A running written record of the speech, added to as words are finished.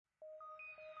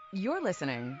You're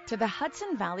listening to the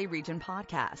Hudson Valley Region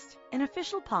Podcast, an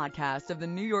official podcast of the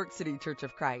New York City Church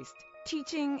of Christ,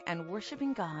 teaching and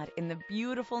worshiping God in the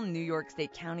beautiful New York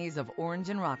State counties of Orange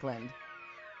and Rockland.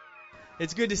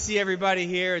 It's good to see everybody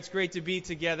here. It's great to be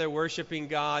together, worshiping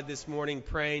God this morning,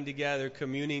 praying together,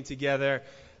 communing together.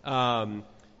 It's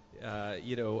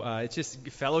just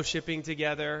fellowshipping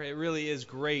together. It really is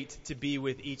great to be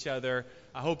with each other.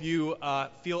 I hope you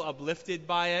feel uplifted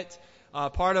by it.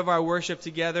 Part of our worship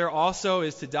together also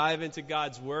is to dive into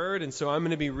God's Word, and so I'm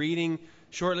going to be reading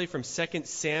shortly from 2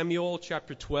 Samuel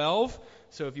chapter 12.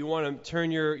 So if you want to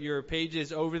turn your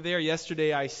pages over there.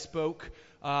 Yesterday I spoke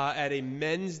at a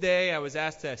men's day. I was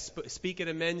asked to speak at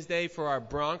a men's day for our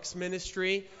Bronx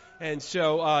ministry. And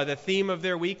so the theme of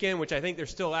their weekend, which I think they're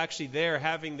still actually there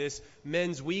having this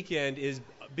men's weekend, is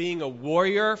being a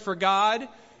warrior for God.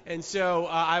 And so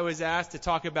I was asked to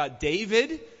talk about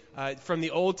David. From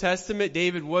the Old Testament,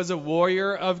 David was a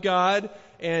warrior of God,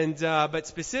 but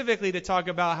specifically to talk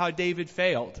about how David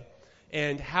failed,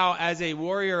 and how as a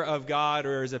warrior of God,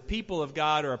 or as a people of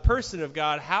God, or a person of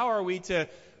God, how are we to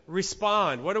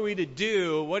respond? What are we to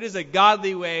do? What is a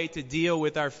godly way to deal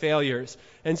with our failures?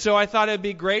 And so I thought it'd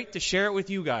be great to share it with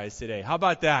you guys today. How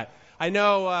about that? I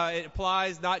know it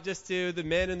applies not just to the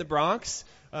men in the Bronx,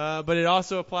 but it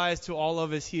also applies to all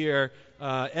of us here.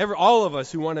 All of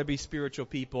us who want to be spiritual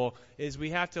people, is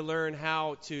we have to learn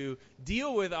how to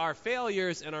deal with our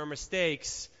failures and our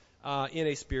mistakes in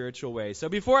a spiritual way. So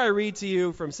before I read to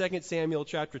you from 2 Samuel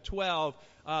chapter 12,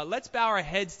 let's bow our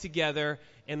heads together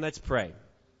and let's pray.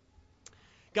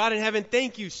 God in heaven,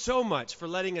 thank you so much for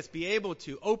letting us be able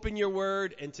to open your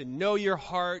word and to know your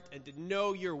heart and to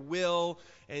know your will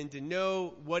and to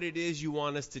know what it is you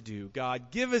want us to do. God,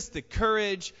 give us the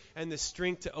courage and the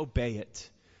strength to obey it.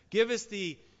 Give us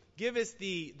the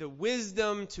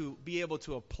wisdom to be able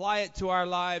to apply it to our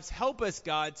lives. Help us,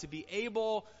 God, to be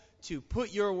able to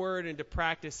put your word into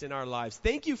practice in our lives.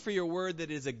 Thank you for your word that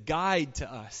is a guide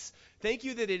to us. Thank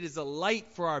you that it is a light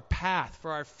for our path,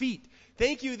 for our feet.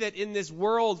 Thank you that in this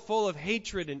world full of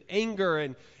hatred and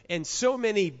anger and so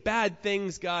many bad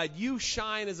things, God, you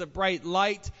shine as a bright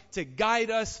light to guide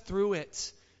us through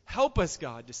it. Help us,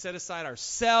 God, to set aside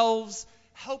ourselves.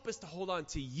 Help us to hold on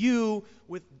to you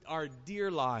with our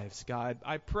dear lives, God.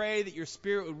 I pray that your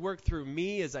Spirit would work through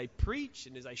me as I preach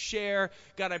and as I share.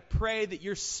 God, I pray that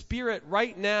your Spirit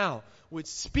right now would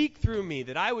speak through me,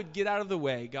 that I would get out of the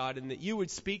way, God, and that you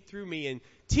would speak through me and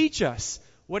teach us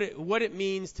what it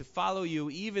means to follow you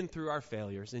even through our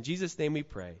failures. In Jesus' name we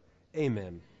pray.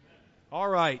 Amen. All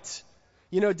right.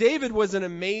 You know, David was an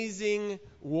amazing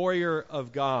warrior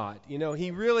of God. You know,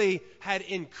 he really had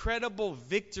incredible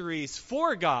victories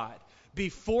for God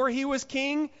before he was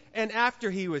king and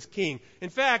after he was king. In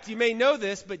fact, you may know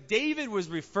this, but David was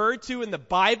referred to in the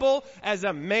Bible as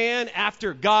a man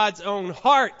after God's own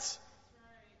heart.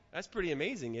 That's pretty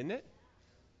amazing, isn't it?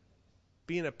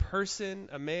 Being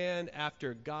a man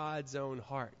after God's own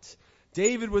heart.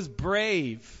 David was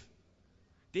brave.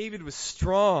 David was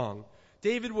strong.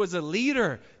 David was a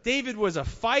leader. David was a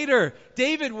fighter.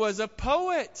 David was a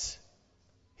poet.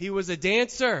 He was a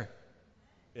dancer.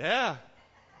 Yeah.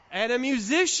 And a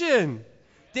musician.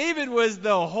 David was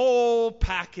the whole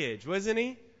package, wasn't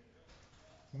he?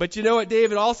 But you know what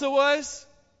David also was?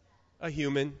 A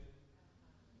human.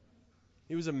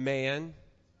 He was a man.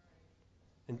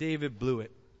 And David blew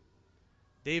it.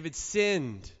 David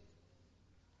sinned.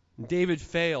 And David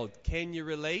failed. Can you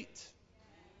relate?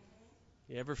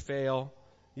 You ever fail?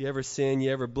 You ever sin?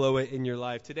 You ever blow it in your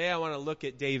life? Today I want to look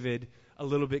at David a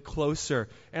little bit closer.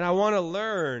 And I want to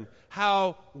learn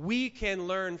how we can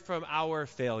learn from our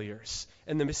failures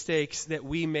and the mistakes that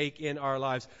we make in our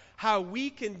lives. How we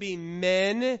can be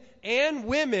men and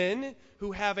women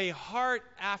who have a heart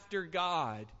after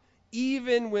God,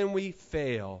 even when we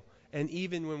fail and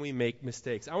even when we make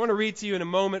mistakes. I want to read to you in a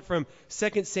moment from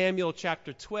 2 Samuel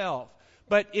chapter 12.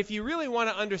 But if you really want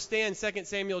to understand 2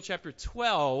 Samuel chapter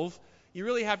 12, you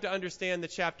really have to understand the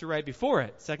chapter right before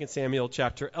it, 2 Samuel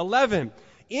chapter 11.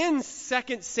 In 2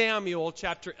 Samuel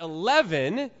chapter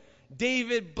 11,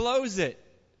 David blows it.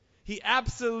 He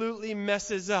absolutely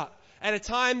messes up. At a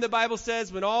time, the Bible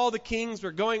says, when all the kings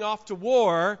were going off to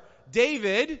war,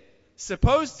 David,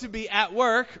 supposed to be at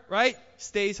work, right,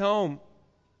 stays home.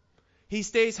 He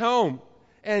stays home.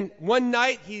 And one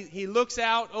night he looks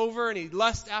out over and he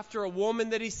lusts after a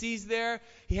woman that he sees there.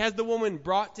 He has the woman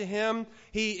brought to him.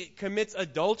 He commits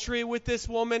adultery with this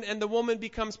woman and the woman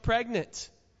becomes pregnant.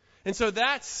 And so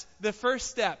that's the first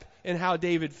step in how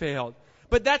David failed.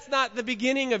 But that's not the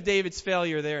beginning of David's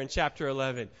failure there in chapter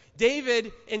 11.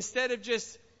 David, instead of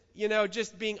just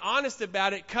being honest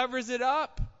about it, covers it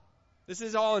up. This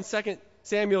is all in 2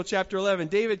 Samuel chapter 11.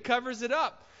 David covers it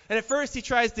up. And at first he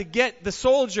tries to get the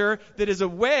soldier that is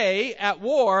away at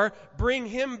war, bring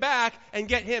him back and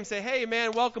get him. Say, hey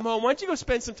man, welcome home. Why don't you go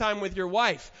spend some time with your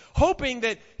wife? Hoping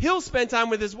that he'll spend time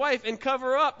with his wife and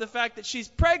cover up the fact that she's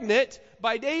pregnant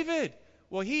by David.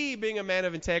 Well, he, being a man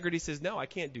of integrity, says, no, I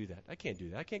can't do that. I can't do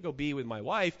that. I can't go be with my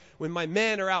wife when my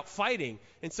men are out fighting.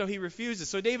 And so he refuses.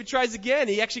 So David tries again.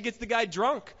 He actually gets the guy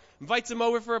drunk, invites him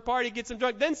over for a party, gets him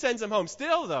drunk, then sends him home.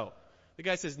 Still, though, the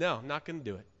guy says, no, I'm not going to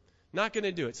do it. Not going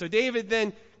to do it. So David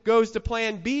then goes to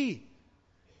plan B.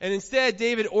 And instead,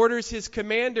 David orders his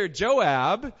commander,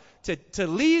 Joab, to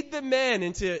lead the men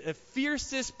into the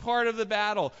fiercest part of the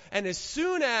battle. And as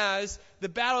soon as the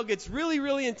battle gets really,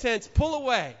 really intense, pull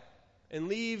away and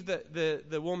leave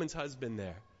the woman's husband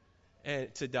there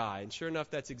and to die. And sure enough,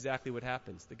 that's exactly what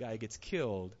happens. The guy gets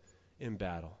killed in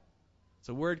battle.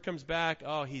 So word comes back,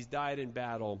 oh, he's died in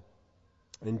battle.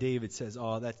 And David says,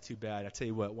 oh, that's too bad. I tell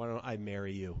you what, why don't I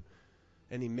marry you?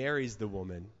 And he marries the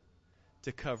woman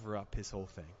to cover up his whole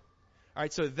thing. All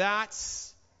right, so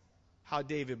that's how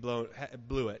David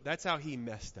blew it. That's how he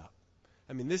messed up.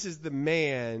 I mean, this is the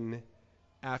man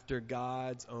after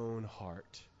God's own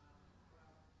heart.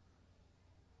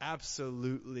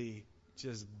 Absolutely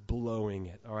just blowing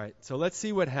it. All right, so let's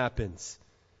see what happens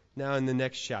now in the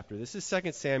next chapter. This is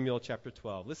 2 Samuel chapter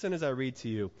 12. Listen as I read to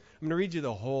you. I'm going to read you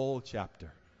the whole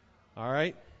chapter. All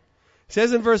right? It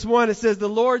says in verse 1, it says, the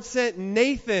Lord sent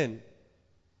Nathan.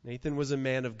 Nathan was a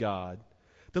man of God.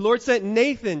 The Lord sent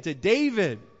Nathan to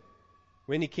David.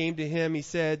 When he came to him, he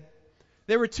said,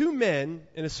 there were two men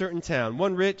in a certain town,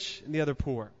 one rich and the other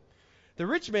poor. The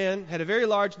rich man had a very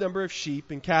large number of sheep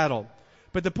and cattle,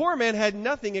 but the poor man had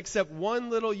nothing except one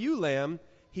little ewe lamb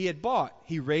he had bought.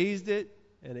 He raised it,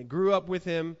 and it grew up with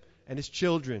him and his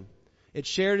children. It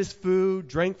shared his food,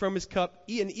 drank from his cup,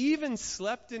 and even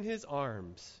slept in his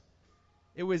arms.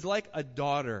 It was like a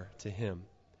daughter to him.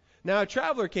 Now a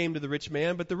traveler came to the rich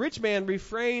man, but the rich man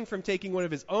refrained from taking one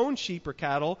of his own sheep or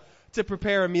cattle to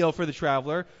prepare a meal for the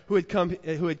traveler who had come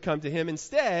to him.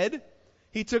 Instead,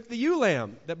 he took the ewe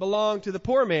lamb that belonged to the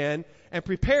poor man and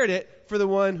prepared it for the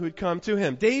one who had come to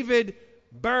him. David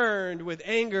burned with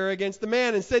anger against the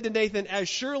man and said to Nathan, as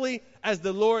surely as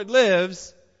the Lord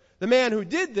lives, the man who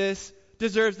did this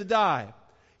deserves to die.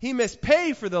 He must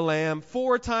pay for the lamb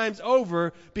 4 times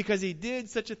over because he did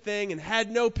such a thing and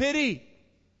had no pity.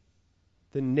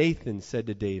 Then Nathan said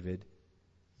to David,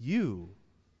 you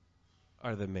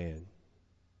are the man.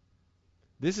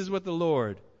 This is what the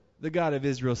Lord, the God of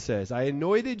Israel, says. I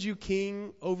anointed you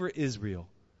king over Israel,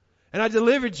 and I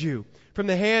delivered you from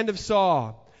the hand of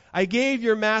Saul. I gave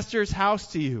your master's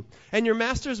house to you, and your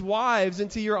master's wives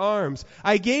into your arms.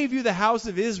 I gave you the house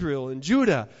of Israel and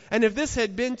Judah, and if this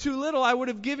had been too little, I would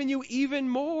have given you even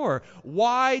more.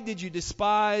 Why did you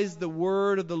despise the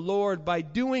word of the Lord by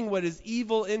doing what is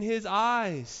evil in his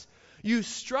eyes? You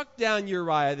struck down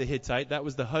Uriah the Hittite, that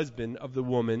was the husband of the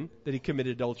woman that he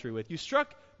committed adultery with. You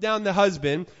struck down the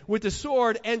husband with the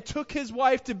sword and took his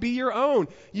wife to be your own.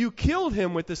 You killed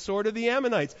him with the sword of the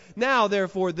Ammonites. Now,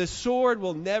 therefore, the sword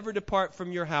will never depart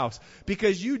from your house,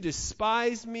 because you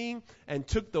despised me and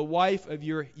took the wife of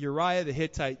your Uriah the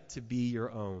Hittite to be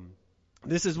your own.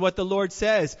 This is what the Lord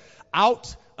says.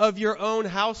 Out of your own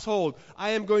household,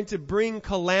 I am going to bring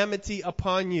calamity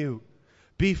upon you.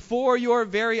 Before your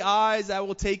very eyes, I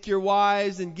will take your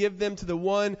wives and give them to the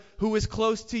one who is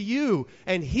close to you,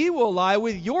 and he will lie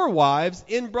with your wives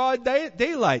in broad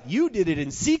daylight. You did it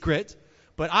in secret,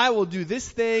 but I will do this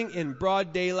thing in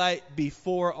broad daylight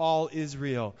before all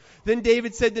Israel. Then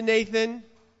David said to Nathan,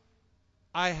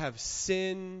 I have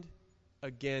sinned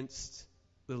against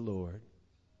the Lord.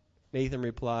 Nathan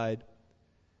replied,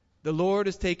 the Lord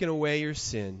has taken away your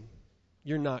sin.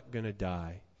 You're not going to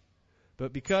die.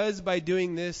 But because by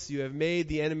doing this you have made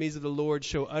the enemies of the Lord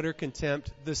show utter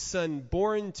contempt, the son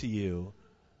born to you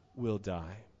will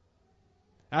die.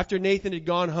 After Nathan had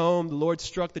gone home, the Lord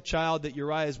struck the child that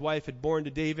Uriah's wife had borne to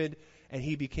David, and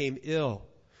he became ill.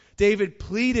 David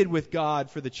pleaded with God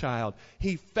for the child.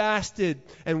 He fasted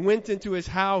and went into his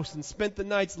house and spent the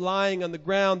nights lying on the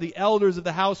ground. The elders of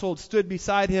the household stood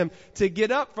beside him to get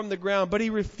up from the ground, but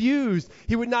he refused.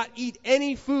 He would not eat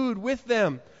any food with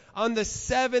them. On the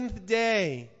 7th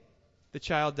day, the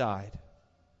child died.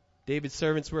 David's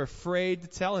servants were afraid to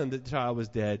tell him that the child was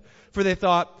dead, for they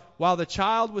thought, while the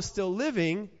child was still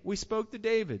living, we spoke to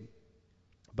David.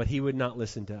 But he would not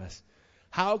listen to us.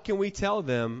 How can we tell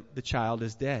them the child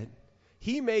is dead?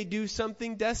 He may do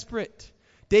something desperate.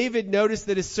 David noticed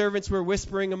that his servants were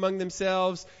whispering among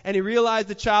themselves, and he realized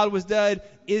the child was dead.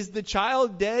 Is the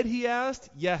child dead? He asked.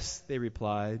 Yes, they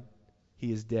replied.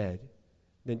 He is dead.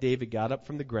 Then David got up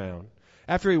from the ground.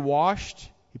 After he washed,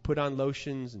 he put on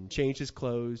lotions and changed his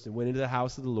clothes and went into the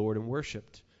house of the Lord and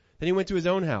worshipped. Then he went to his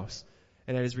own house,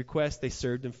 and at his request they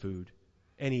served him food,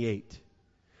 and he ate.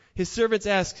 His servants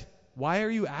asked, "Why are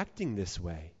you acting this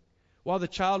way? While the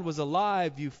child was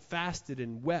alive, you fasted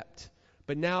and wept.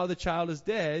 But now the child is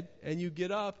dead, and you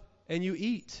get up and you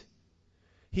eat."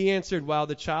 He answered, "While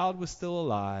the child was still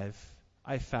alive,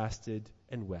 I fasted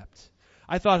and wept.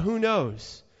 I thought, who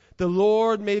knows? The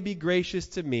Lord may be gracious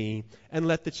to me and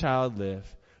let the child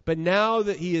live. But now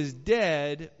that he is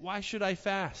dead, why should I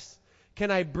fast?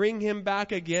 Can I bring him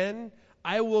back again?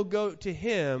 I will go to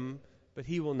him, but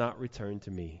he will not return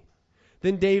to me."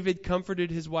 Then David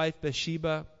comforted his wife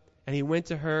Bathsheba, and he went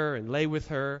to her and lay with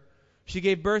her. She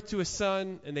gave birth to a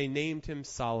son, and they named him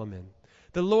Solomon.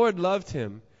 The Lord loved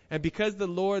him, and because the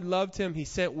Lord loved him, he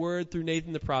sent word through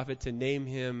Nathan the prophet to name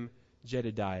him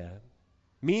Jedediah.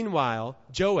 Meanwhile,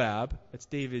 Joab, that's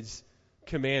David's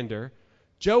commander,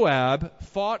 Joab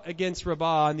fought against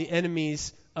Rabbah and the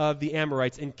enemies of the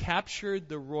Amorites and captured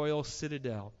the royal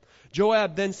citadel.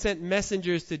 Joab then sent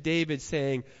messengers to David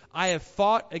saying, "I have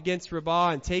fought against Rabbah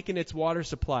and taken its water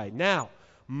supply. Now,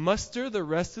 muster the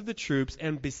rest of the troops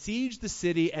and besiege the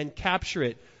city and capture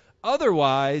it.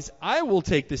 Otherwise, I will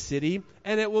take the city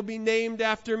and it will be named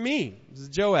after me." This is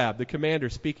Joab, the commander,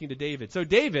 speaking to David. So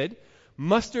David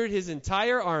mustered his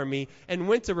entire army and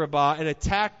went to Rabbah and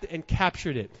attacked and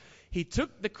captured it. He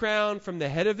took the crown from the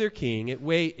head of their king.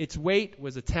 Its weight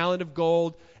was a talent of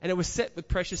gold, and it was set with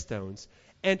precious stones,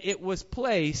 and it was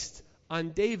placed on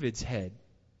David's head.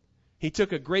 He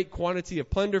took a great quantity of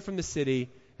plunder from the city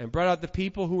and brought out the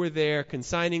people who were there,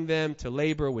 consigning them to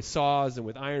labor with saws and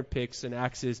with iron picks and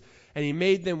axes, and he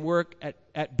made them work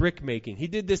at brick making. He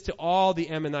did this to all the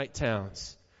Ammonite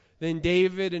towns. Then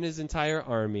David and his entire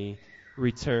army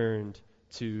returned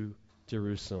to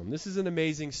Jerusalem. This is an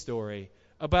amazing story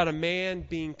about a man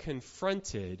being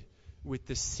confronted with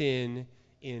the sin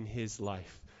in his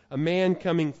life. A man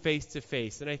coming face to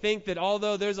face. And I think that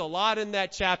although there's a lot in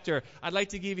that chapter, I'd like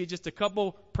to give you just a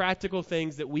couple practical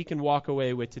things that we can walk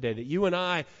away with today, that you and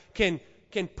I can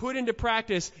put into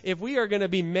practice if we are going to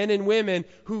be men and women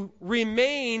who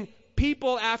remain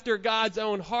people after God's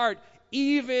own heart,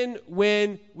 even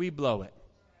when we blow it.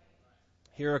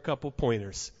 Here are a couple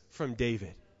pointers from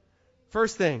David.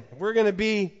 First thing, if we're going to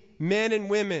be men and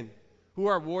women who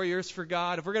are warriors for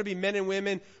God, if we're going to be men and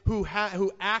women who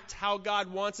act how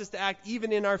God wants us to act,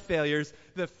 even in our failures,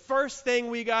 the first thing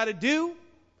we got to do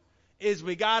is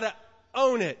we got to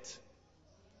own it.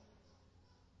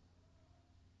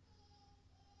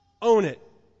 Own it.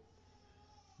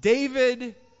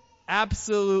 David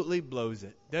absolutely blows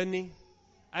it, doesn't he?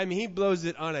 I mean, he blows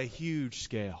it on a huge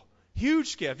scale. Huge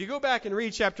scale. If you go back and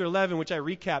read chapter 11, which I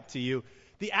recapped to you,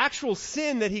 the actual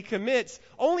sin that he commits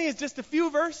only is just a few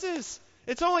verses.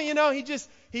 It's only,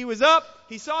 he was up,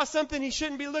 he saw something he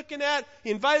shouldn't be looking at,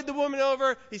 he invited the woman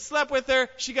over, he slept with her,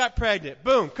 she got pregnant.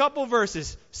 Boom, couple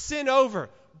verses, sin over.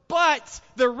 But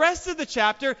the rest of the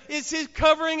chapter is his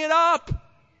covering it up.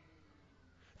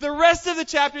 The rest of the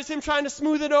chapter is him trying to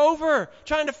smooth it over,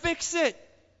 trying to fix it.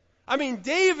 I mean,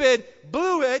 David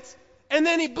blew it, and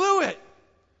then he blew it.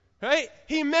 Right?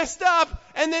 He messed up,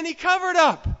 and then he covered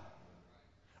up.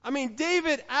 I mean,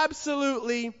 David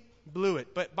absolutely blew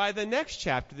it. But by the next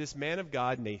chapter, this man of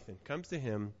God, Nathan, comes to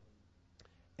him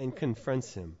and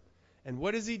confronts him. And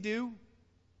what does he do?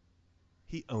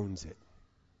 He owns it.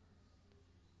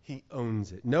 He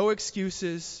owns it. No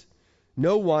excuses,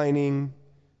 no whining,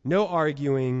 no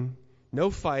arguing, no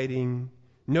fighting,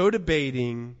 no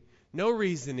debating, no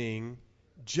reasoning,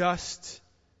 just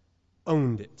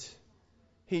owned it.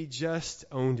 He just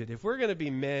owned it. If we're going to be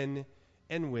men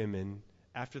and women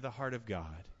after the heart of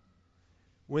God,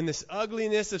 when this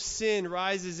ugliness of sin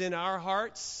rises in our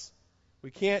hearts, we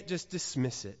can't just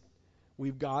dismiss it.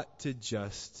 We've got to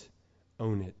just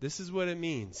own it. This is what it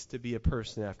means to be a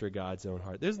person after God's own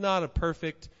heart. There's not a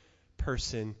perfect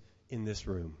person in this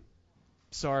room.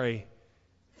 Sorry.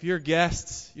 If you're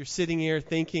guests, you're sitting here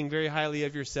thinking very highly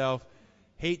of yourself.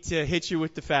 Hate to hit you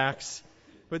with the facts,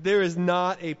 but there is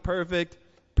not a perfect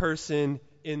person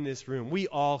in this room. We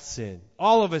all sin.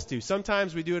 All of us do.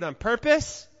 Sometimes we do it on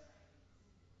purpose.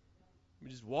 We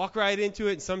just walk right into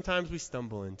it, and sometimes we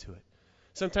stumble into it.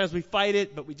 Sometimes we fight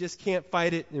it, but we just can't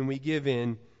fight it, and we give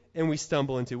in, and we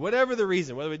stumble into it. Whatever the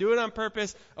reason, whether we do it on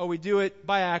purpose or we do it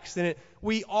by accident,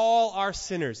 we all are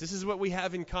sinners. This is what we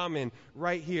have in common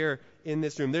right here in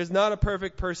this room. There's not a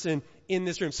perfect person in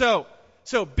this room. So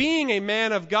being a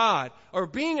man of God or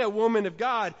being a woman of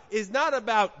God is not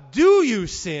about do you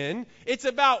sin. It's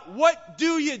about what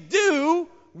do you do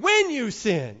when you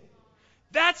sin.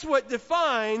 That's what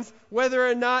defines whether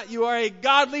or not you are a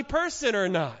godly person or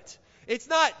not. It's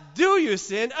not, do you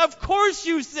sin? Of course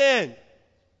you sin.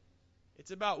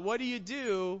 It's about, what do you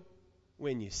do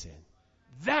when you sin?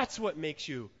 That's what makes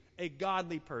you a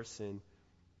godly person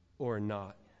or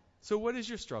not. So what is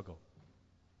your struggle?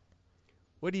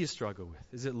 What do you struggle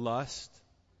with? Is it lust,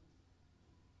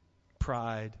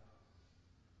 pride,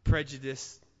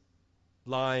 prejudice,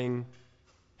 lying,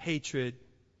 hatred,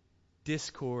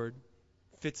 discord,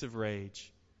 fits of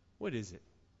rage? What is it?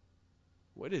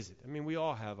 What is it? I mean, we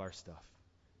all have our stuff.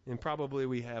 And probably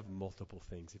we have multiple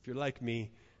things. If you're like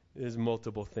me, there's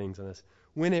multiple things on this.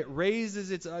 When it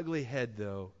raises its ugly head,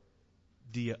 though,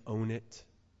 do you own it?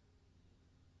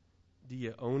 Do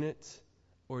you own it,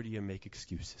 or do you make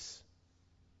excuses?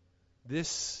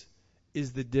 This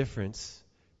is the difference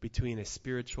between a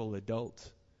spiritual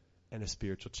adult and a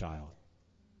spiritual child.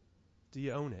 Do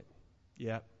you own it?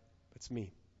 Yep, that's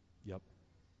me. Yep.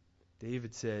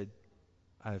 David said,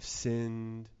 I've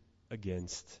sinned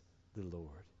against the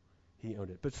Lord. He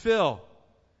owned it. But Phil,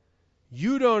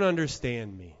 you don't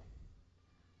understand me.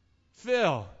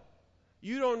 Phil,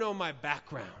 you don't know my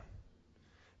background.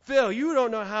 Phil, you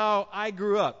don't know how I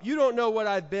grew up. You don't know what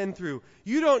I've been through.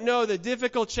 You don't know the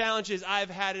difficult challenges I've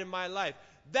had in my life.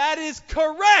 That is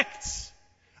correct.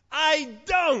 I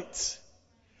don't.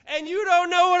 And you don't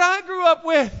know what I grew up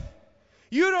with.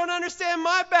 You don't understand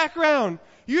my background.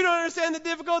 You don't understand the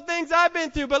difficult things I've been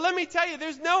through. But let me tell you,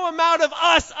 there's no amount of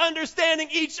us understanding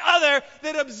each other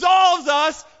that absolves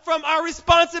us from our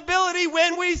responsibility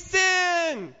when we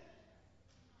sin.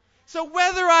 So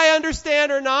whether I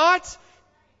understand or not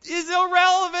is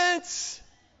irrelevant.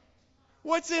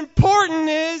 What's important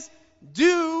is,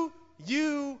 do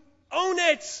you own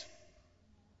it?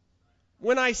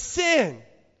 When I sin,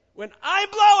 when I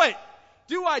blow it,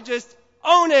 do I just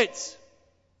own it?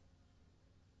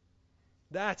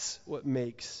 That's what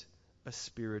makes a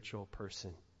spiritual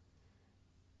person.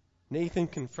 Nathan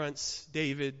confronts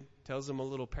David, tells him a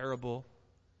little parable.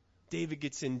 David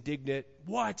gets indignant.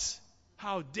 What?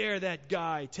 How dare that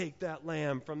guy take that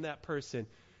lamb from that person?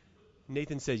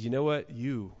 Nathan says, you know what?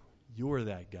 You're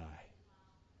that guy.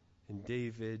 And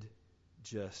David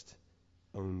just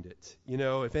owned it. You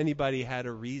know, if anybody had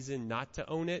a reason not to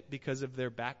own it because of their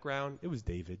background, it was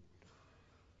David.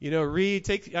 You know,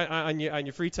 take on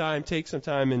your free time, take some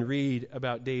time and read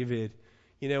about David.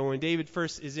 You know, when David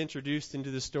first is introduced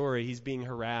into the story, he's being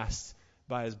harassed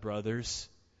by his brothers,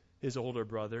 his older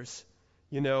brothers.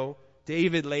 You know,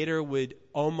 David later would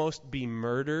almost be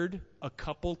murdered a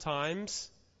couple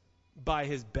times by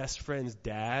his best friend's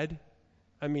dad.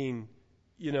 I mean,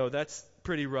 you know, that's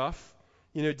pretty rough.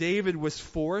 You know, David was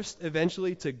forced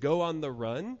eventually to go on the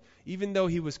run. Even though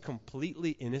he was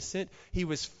completely innocent, he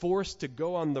was forced to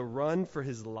go on the run for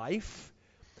his life.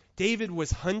 David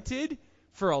was hunted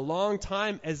for a long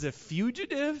time as a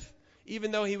fugitive,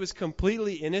 even though he was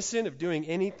completely innocent of doing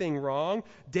anything wrong.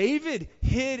 David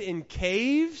hid in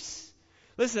caves.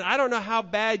 Listen, I don't know how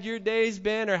bad your day's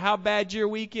been or how bad your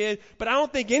weekend, but I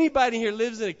don't think anybody here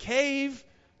lives in a cave.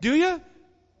 Do you?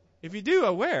 If you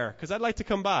do, where? Because I'd like to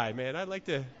come by, man.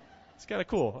 It's kind of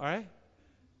cool, all right?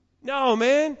 No,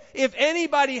 man. If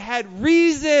anybody had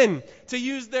reason to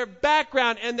use their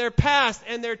background and their past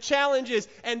and their challenges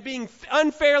and being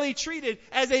unfairly treated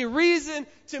as a reason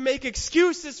to make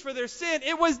excuses for their sin,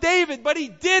 it was David, but he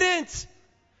didn't.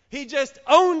 He just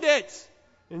owned it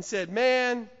and said,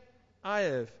 man, I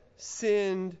have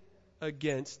sinned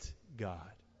against God.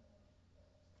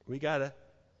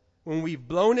 When we've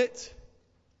blown it,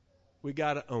 we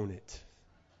gotta own it.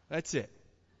 That's it.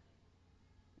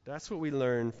 That's what we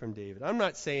learn from David. I'm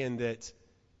not saying that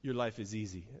your life is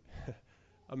easy.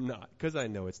 I'm not, because I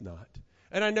know it's not.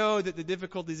 And I know that the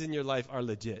difficulties in your life are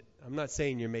legit. I'm not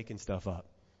saying you're making stuff up.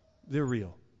 They're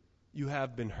real. You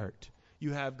have been hurt.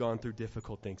 You have gone through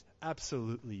difficult things.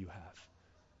 Absolutely you have.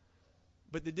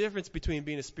 But the difference between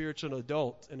being a spiritual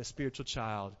adult and a spiritual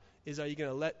child is, are you going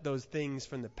to let those things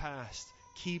from the past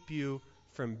keep you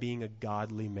from being a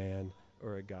godly man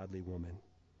or a godly woman?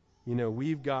 You know,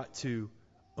 we've got to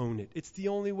own it. It's the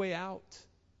only way out.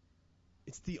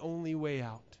 It's the only way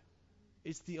out.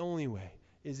 It's the only way,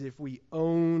 is if we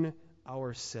own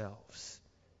ourselves.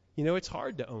 You know, it's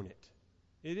hard to own it.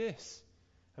 It is.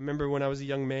 I remember when I was a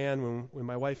young man, when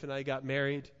my wife and I got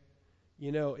married,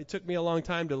 you know, it took me a long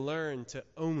time to learn to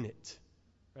own it,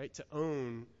 right? To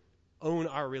own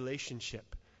our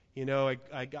relationship. You know,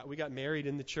 we got married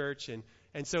in the church,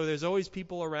 and so there's always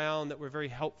people around that were very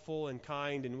helpful and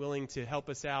kind and willing to help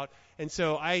us out. And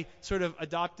so I sort of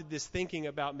adopted this thinking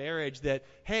about marriage that,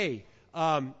 hey,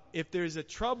 if there's a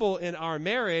trouble in our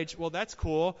marriage, well, that's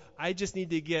cool. I need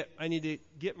to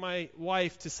get my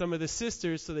wife to some of the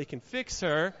sisters so they can fix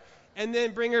her, and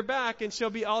then bring her back, and she'll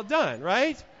be all done,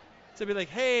 right? So be like,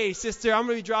 hey, sister, I'm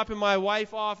going to be dropping my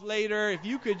wife off later. If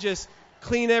you could just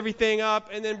clean everything up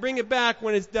and then bring it back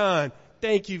when it's done.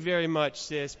 Thank you very much,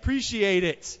 sis. Appreciate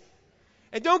it.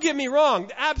 And don't get me wrong,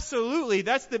 absolutely,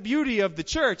 that's the beauty of the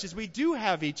church, is we do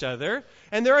have each other.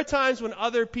 And there are times when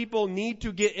other people need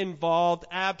to get involved,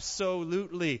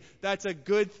 absolutely. That's a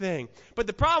good thing. But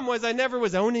the problem was I never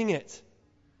was owning it.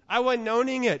 I wasn't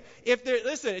owning it.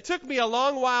 Listen, it took me a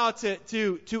long while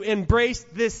to embrace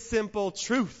this simple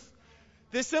truth.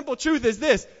 This simple truth is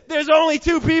this: there's only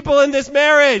two people in this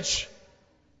marriage.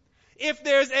 If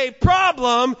there's a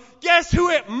problem, guess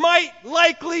who it might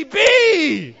likely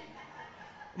be?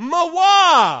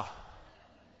 Moi.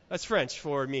 That's French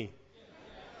for me.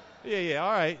 Yeah,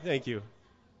 all right. Thank you,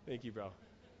 bro.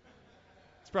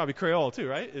 It's probably Creole too,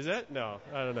 right? Is it? No,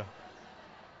 I don't know.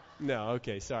 No,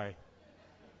 okay, sorry.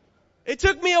 It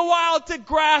took me a while to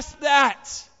grasp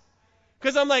that.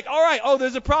 Because I'm like, all right,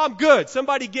 there's a problem. Good.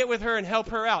 Somebody get with her and help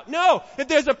her out. No, if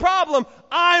there's a problem,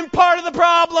 I'm part of the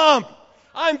problem.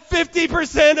 I'm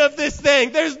 50% of this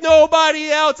thing. There's nobody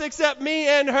else except me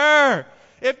and her.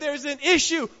 If there's an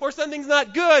issue or something's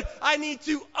not good, I need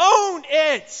to own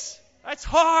it. That's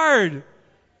hard.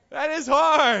 That is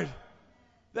hard.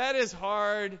 That is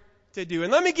hard to do.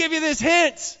 And let me give you this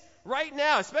hint right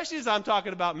now, especially as I'm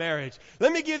talking about marriage.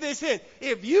 Let me give this hint.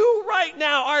 If you right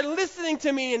now are listening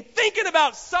to me and thinking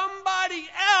about somebody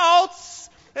else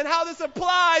and how this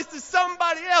applies to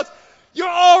somebody else, you're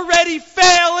already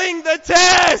failing the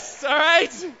test, all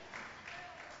right?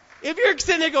 If you're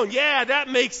sitting there going, yeah, that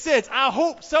makes sense. I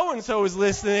hope so-and-so is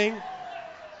listening.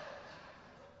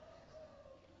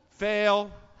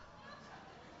 Fail.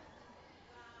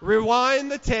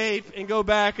 Rewind the tape and go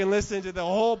back and listen to the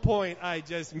whole point I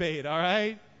just made, all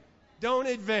right? Don't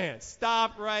advance.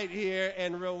 Stop right here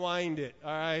and rewind it,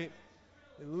 all right?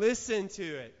 Listen to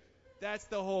it. That's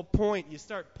the whole point. You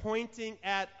start pointing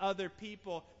at other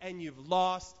people and you've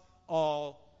lost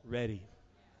already.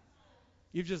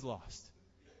 You've just lost.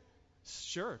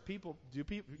 Sure,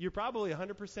 you're probably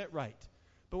 100% right.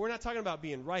 But we're not talking about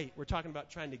being right. We're talking about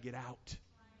trying to get out.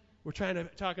 We're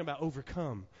talking about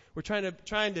overcome. We're trying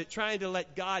to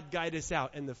let God guide us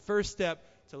out. And the first step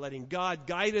to letting God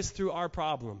guide us through our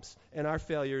problems and our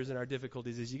failures and our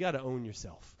difficulties is you got to own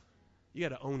yourself. You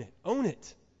got to own it. Own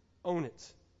it. Own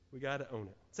it. We got to own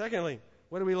it. Secondly,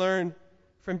 what do we learn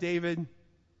from David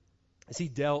as he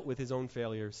dealt with his own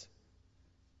failures?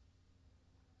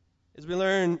 As we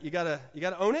learn, you got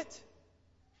to own it,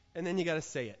 and then you got to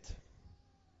say it.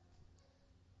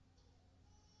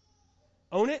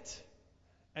 Own it,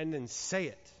 and then say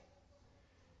it.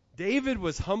 David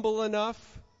was humble enough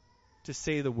to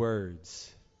say the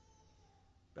words.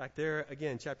 Back there,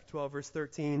 again, chapter 12, verse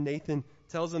 13, Nathan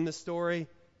tells him this story,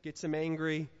 gets him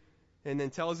angry, and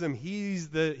then tells him he is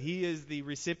the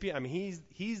recipient. I mean,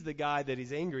 he's the guy that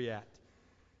he's angry at.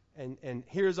 And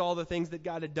here's all the things that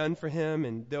God had done for him,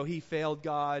 and though he failed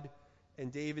God,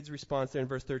 and David's response there in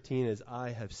verse 13 is, I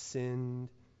have sinned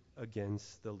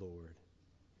against the Lord.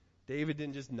 David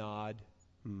didn't just nod.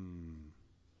 I'll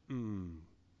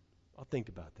think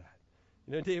about that.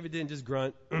 You know, David didn't just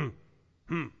grunt. David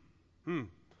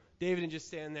didn't just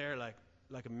stand there like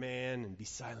a man and be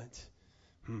silent.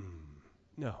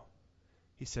 No.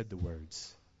 He said the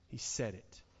words. He said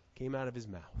it. Came out of his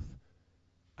mouth.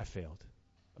 I failed.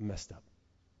 I messed up.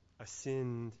 I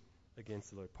sinned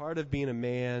against the Lord. Part of being a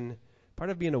man, part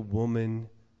of being a woman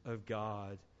of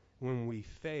God, when we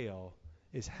fail,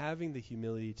 is having the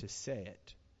humility to say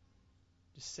it.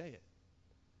 Just say it.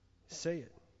 Say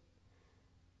it.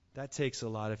 That takes a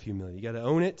lot of humility. You got to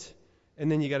own it, and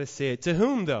then you got to say it. To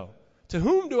whom, though? To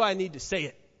whom do I need to say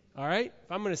it? All right?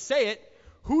 If I'm going to say it,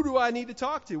 who do I need to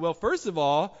talk to? Well, first of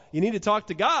all, you need to talk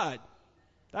to God.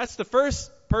 That's the first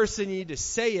person you need to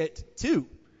say it to.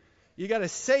 You got to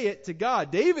say it to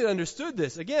God. David understood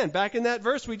this. Again, back in that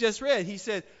verse we just read, he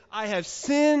said, I have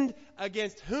sinned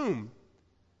against whom?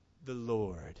 The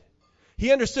Lord.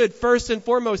 He understood first and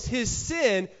foremost his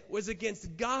sin was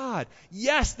against God.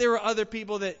 Yes, there were other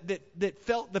people that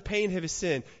felt the pain of his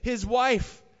sin. His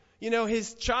wife,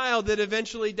 his child that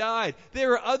eventually died. There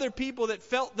were other people that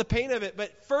felt the pain of it.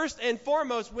 But first and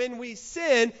foremost, when we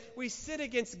sin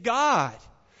against God.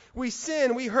 We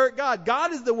sin, we hurt God.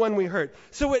 God is the one we hurt.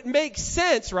 So it makes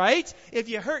sense, right? If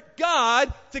you hurt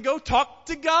God, to go talk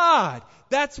to God.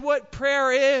 That's what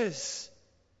prayer is.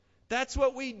 That's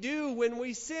what we do when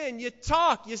we sin. You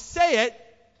talk, you say it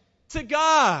to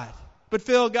God. But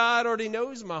Phil, God already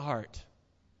knows my heart.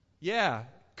 Yeah,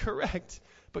 correct.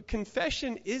 But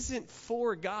confession isn't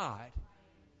for God.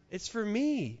 It's for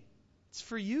me. It's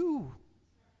for you.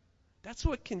 That's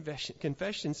what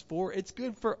confession's for. It's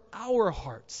good for our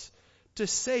hearts to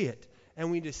say it,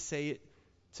 and we just say it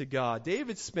to God.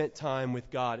 David spent time with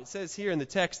God. It says here in the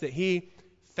text that he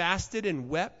fasted and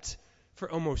wept for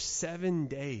almost 7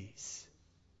 days.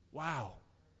 Wow.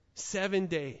 7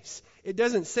 days. It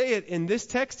doesn't say it in this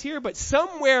text here, but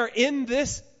somewhere in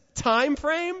this time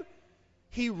frame,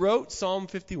 he wrote Psalm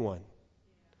 51.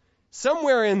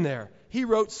 Somewhere in there, he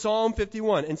wrote Psalm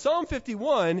 51. And Psalm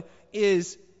 51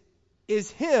 is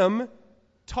him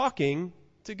talking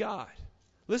to God.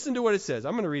 Listen to what it says.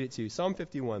 I'm going to read it to you. Psalm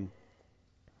 51.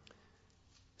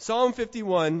 Psalm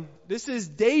 51, this is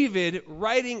David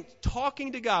writing,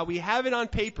 talking to God. We have it on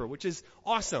paper, which is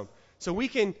awesome. So we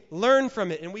can learn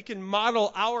from it and we can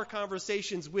model our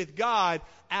conversations with God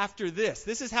after this.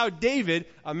 This is how David,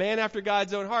 a man after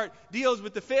God's own heart, deals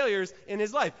with the failures in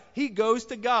his life. He goes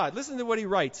to God. Listen to what he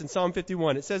writes in Psalm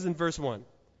 51. It says in verse 1,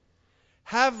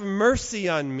 "Have mercy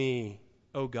on me,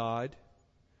 O God.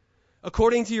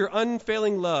 According to your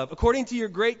unfailing love, according to your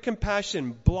great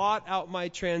compassion, blot out my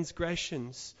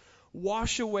transgressions.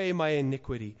 Wash away my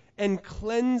iniquity and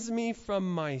cleanse me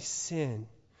from my sin.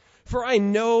 For I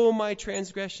know my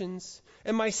transgressions,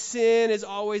 and my sin is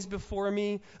always before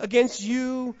me. Against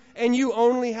you and you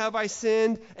only have I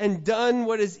sinned and done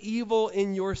what is evil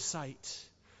in your sight,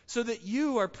 so that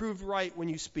you are proved right when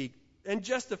you speak and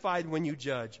justified when you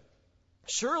judge.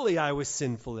 Surely I was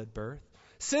sinful at birth,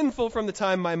 sinful from the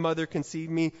time my mother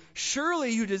conceived me. Surely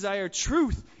you desire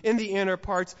truth in the inner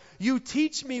parts. You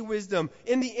teach me wisdom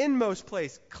in the inmost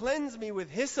place. Cleanse me with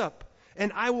hyssop,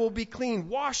 and I will be clean.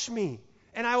 Wash me,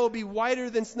 and I will be whiter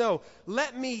than snow.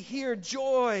 Let me hear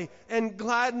joy and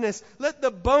gladness. Let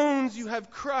the bones you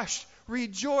have crushed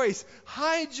rejoice.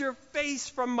 Hide your face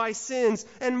from my sins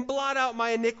and blot out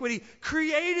my iniquity.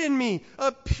 Create in me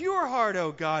a pure heart,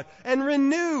 O God, and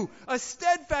renew a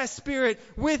steadfast spirit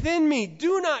within me.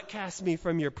 Do not cast me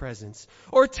from your presence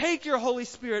or take your Holy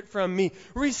Spirit from me.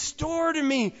 Restore to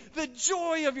me the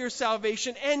joy of your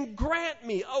salvation and grant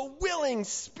me a willing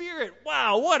spirit."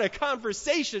 Wow, what a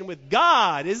conversation with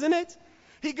God, isn't it?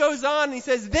 He goes on and he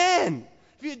says, "Then,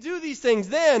 if you do these things,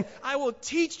 then I will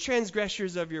teach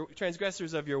transgressors of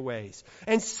your ways,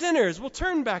 and sinners will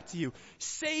turn back to you.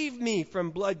 Save me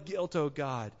from blood guilt, O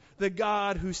God, the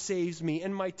God who saves me,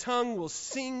 and my tongue will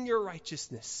sing your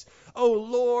righteousness. O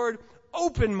Lord,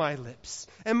 open my lips,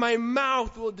 and my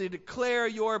mouth will declare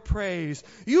your praise.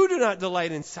 You do not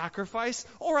delight in sacrifice,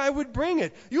 or I would bring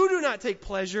it. You do not take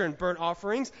pleasure in burnt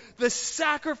offerings. The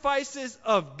sacrifices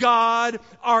of God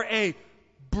are a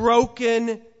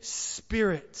broken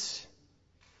spirit,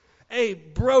 a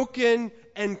broken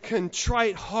and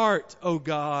contrite heart, O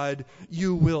God,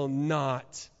 you will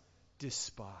not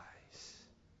despise.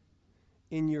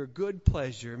 In your good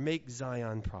pleasure, make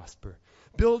Zion prosper.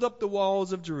 Build up the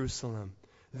walls of Jerusalem.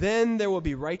 Then there will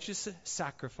be righteous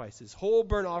sacrifices, whole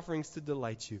burnt offerings to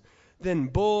delight you. Then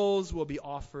bulls will be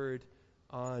offered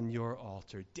on your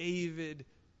altar." David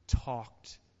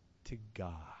talked to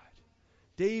God.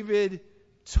 David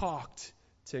talked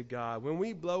to God. When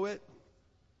we blow it,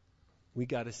 we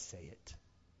got to say it.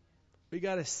 We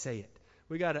got to say it.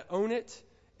 We got to own it,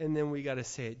 and then we got to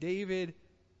say it. David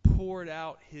poured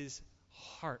out his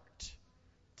heart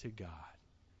to God.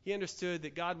 He understood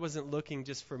that God wasn't looking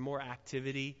just for more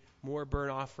activity, more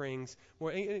burnt offerings,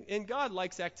 and God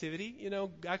likes activity. You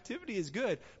know, activity is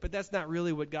good, but that's not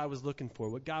really what God was looking for.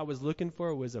 What God was looking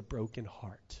for was a broken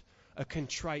heart, a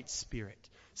contrite spirit.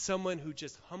 Someone who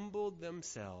just humbled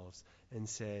themselves and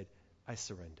said, "I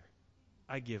surrender.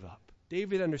 I give up."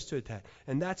 David understood that.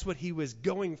 And that's what he was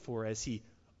going for as he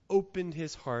opened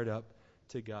his heart up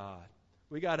to God.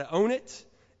 We got to own it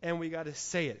and we got to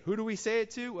say it. Who do we say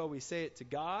it to? Well, we say it to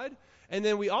God. And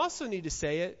then we also need to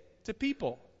say it to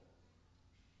people.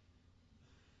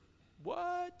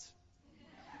 What?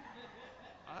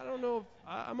 I don't know.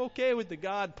 I'm okay with the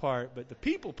God part, but the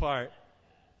people part,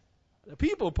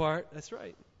 that's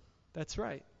right. That's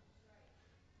right.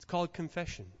 It's called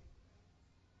confession.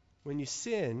 When you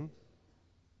sin,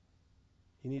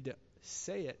 you need to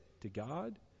say it to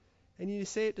God, and you need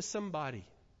to say it to somebody.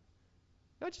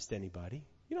 Not just anybody.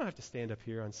 You don't have to stand up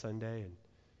here on Sunday and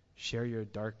share your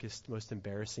darkest, most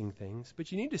embarrassing things,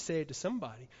 but you need to say it to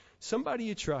somebody. Somebody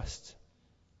you trust.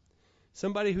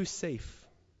 Somebody who's safe.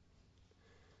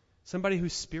 Somebody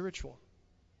who's spiritual.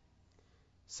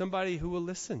 Somebody who will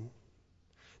listen.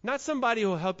 Not somebody who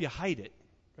will help you hide it,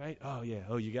 right? Oh, yeah.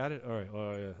 Oh, you got it? All right.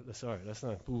 Oh, yeah. That's all right. That's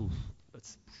not. Ooh.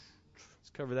 Let's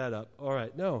cover that up. All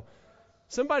right. No.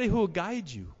 Somebody who will guide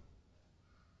you.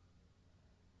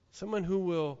 someone who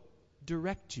will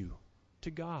direct you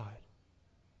to God,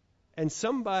 and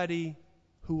somebody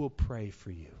who will pray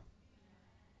for you.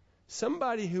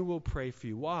 Somebody who will pray for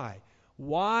you. Why?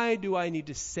 Why do I need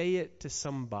to say it to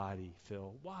somebody,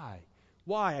 Phil? Why?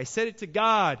 Why? I said it to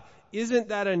God. Isn't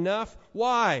that enough?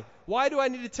 Why? Why do I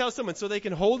need to tell someone? So they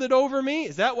can hold it over me?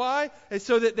 Is that why? And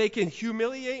so that they can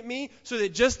humiliate me? So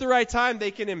that just the right time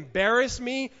they can embarrass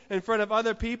me in front of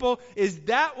other people? Is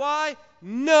that why?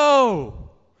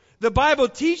 No. The Bible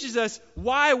teaches us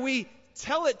why we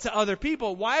tell it to other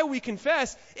people, why we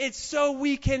confess. It's so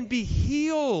we can be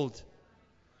healed.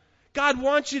 God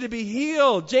wants you to be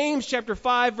healed. James chapter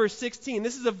 5, verse 16.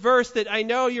 This is a verse that I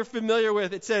know you're familiar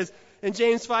with. It says in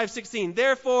James 5:16,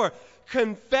 therefore,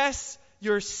 confess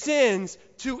your sins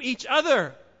to each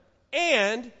other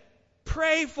and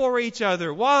pray for each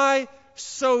other. Why?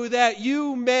 So that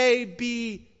you may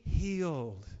be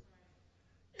healed.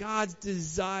 God's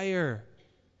desire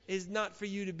is not for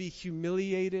you to be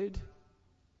humiliated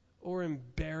or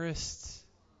embarrassed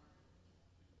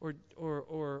or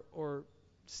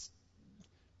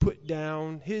put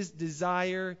down. His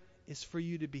desire is for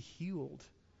you to be healed.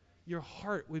 Your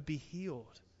heart would be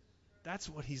healed. That's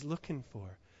what he's looking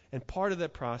for. And part of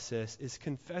that process is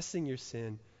confessing your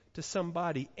sin to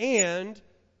somebody and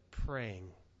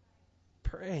praying.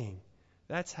 Praying.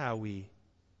 That's how we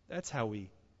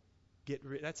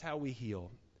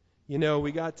heal. You know,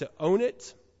 we got to own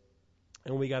it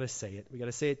and we got to say it. We got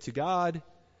to say it to God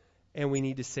and we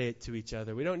need to say it to each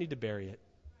other. We don't need to bury it.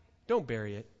 Don't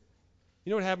bury it.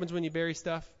 You know what happens when you bury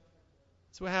stuff?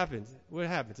 That's what happens. What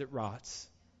happens? It rots.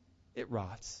 It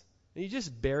rots. And you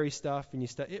just bury stuff and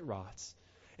it rots.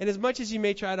 And as much as you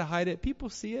may try to hide it, people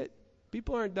see it.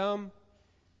 People aren't dumb.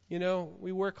 You know,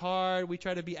 we work hard. We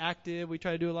try to be active. We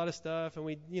try to do a lot of stuff. And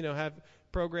we, have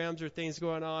programs or things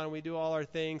going on. And we do all our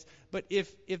things. But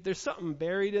if there's something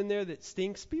buried in there that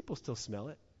stinks, people still smell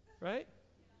it. Right?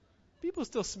 People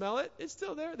still smell it. It's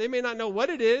still there. They may not know what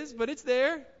it is, but it's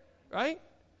there. Right?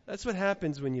 That's what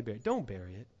happens when you bury it. Don't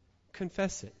bury it.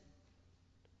 Confess it.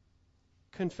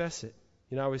 Confess it.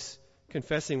 I was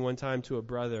confessing one time to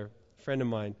a friend of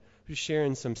mine, who was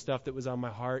sharing some stuff that was on my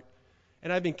heart.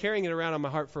 And I've been carrying it around on my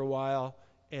heart for a while.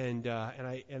 And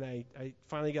I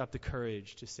finally got the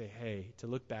courage to say, hey, to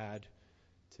look bad,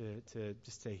 to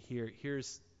just say,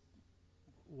 here's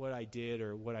what I did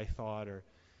or what I thought.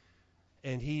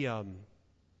 And he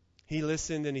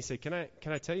listened and he said, can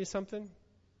I tell you something?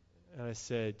 And I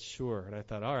said, sure. And I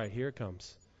thought, all right, here it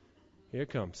comes. Here it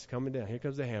comes. Coming down. Here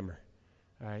comes the hammer.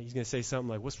 All right, he's going to say something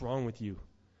like, what's wrong with you?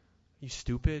 You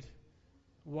stupid?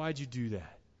 Why'd you do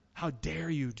that? How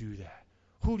dare you do that?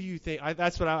 Who do you think?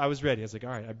 That's what I was ready. I was like, all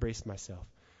right, I braced myself.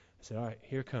 I said, all right,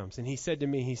 here it comes. And he said to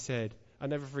me, I'll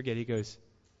never forget, he goes,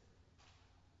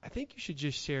 I think you should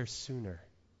just share sooner.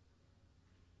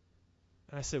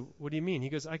 And I said, what do you mean? He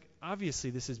goes, obviously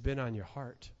this has been on your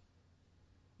heart.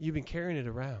 You've been carrying it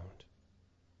around.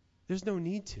 There's no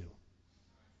need to.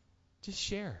 Just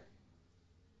share.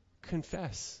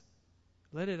 Confess.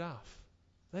 Let it off.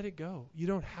 Let it go. You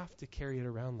don't have to carry it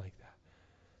around like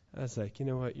that. I was like, you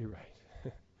know what? You're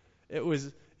right. It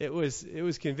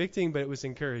was convicting, but it was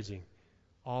encouraging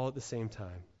all at the same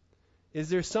time. Is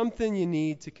there something you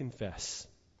need to confess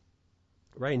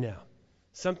right now?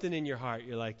 Something in your heart.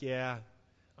 You're like, yeah,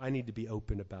 I need to be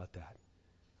open about that.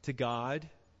 To God,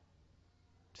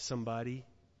 to somebody,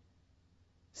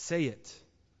 say it.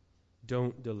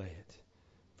 Don't delay it.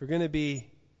 If we're going to be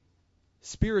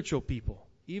spiritual people,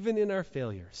 even in our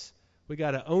failures, we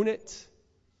got to own it.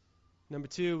 Number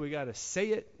 2, we got to say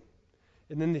it.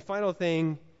 And then the final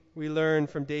thing we learn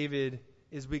from David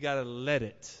is we got to let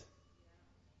it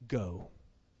go.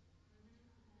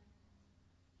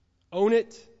 Own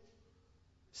it,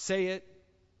 say it,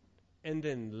 and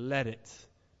then let it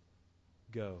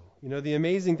go. The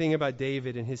amazing thing about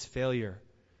David and his failure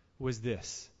was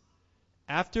this.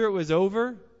 After it was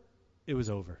over, it was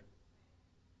over.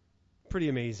 Pretty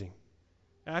amazing.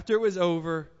 After it was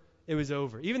over, it was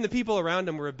over. Even the people around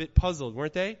him were a bit puzzled,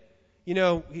 weren't they?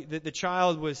 The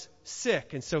child was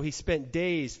sick, and so he spent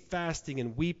days fasting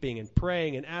and weeping and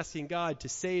praying and asking God to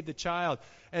save the child.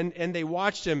 And they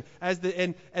watched him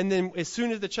and then as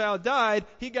soon as the child died,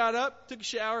 he got up, took a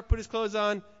shower, put his clothes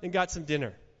on, and got some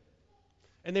dinner.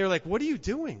 And they were like, "What are you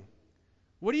doing?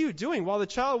 What are you doing? While the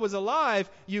child was alive,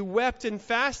 you wept and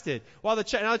fasted. While now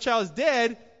the child is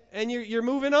dead, and you're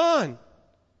moving on."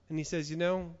 And he says,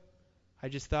 I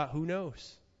just thought, who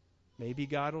knows? Maybe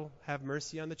God will have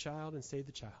mercy on the child and save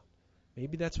the child.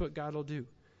 Maybe that's what God will do.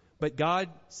 But God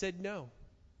said no.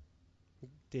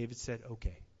 David said,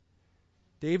 okay.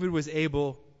 David was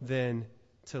able then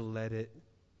to let it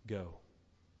go.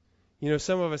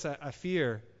 Some of us, I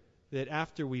fear that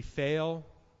after we fail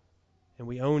and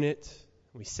we own it,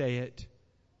 and we say it,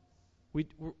 we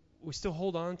still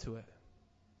hold on to it.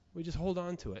 We just hold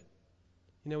on to it.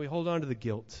 We hold on to the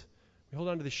guilt. We hold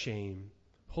on to the shame.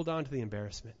 Hold on to the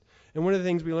embarrassment. And one of the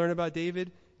things we learned about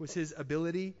David was his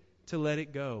ability to let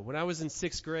it go. When I was in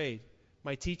 6th grade,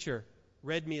 my teacher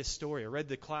read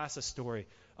the class a story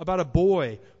about a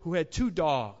boy who had 2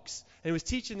 dogs and was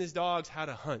teaching his dogs how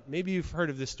to hunt. Maybe you've heard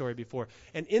of this story before.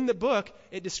 And in the book,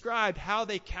 it described how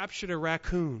they captured a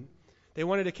raccoon. They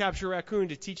wanted to capture a raccoon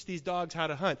to teach these dogs how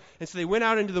to hunt. And so they went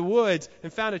out into the woods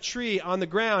and found a tree on the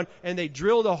ground, and they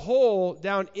drilled a hole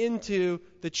down into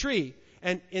the tree.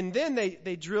 And then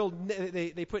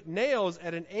they put nails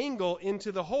at an angle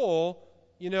into the hole,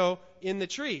 in the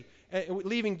tree,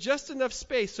 leaving just enough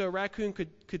space so a raccoon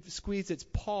could squeeze its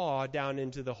paw down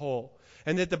into the hole.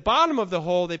 And at the bottom of the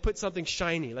hole, they put something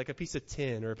shiny, like a piece of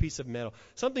tin or a piece of metal,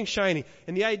 something shiny.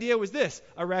 And the idea was this: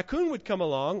 a raccoon would come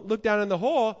along, look down in the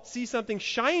hole, see something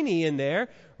shiny in there,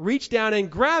 reach down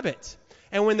and grab it.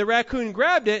 And when the raccoon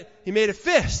grabbed it, he made a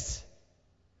fist.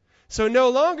 So no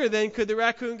longer then could the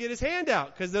raccoon get his hand out,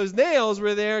 because those nails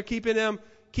were there keeping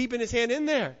his hand in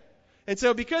there. And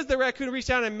so because the raccoon reached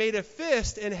down and made a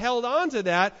fist and held on to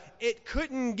that, it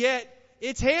couldn't get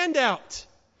its hand out.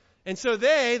 And so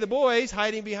the boys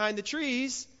hiding behind the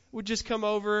trees, would just come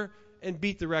over and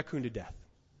beat the raccoon to death.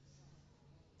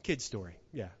 Kid story.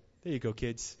 Yeah. There you go,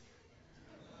 kids.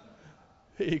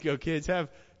 There you go, kids.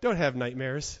 Don't have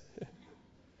nightmares.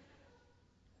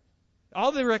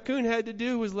 All the raccoon had to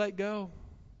do was let go.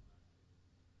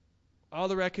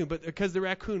 But because the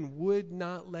raccoon would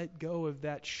not let go of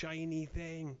that shiny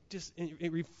thing,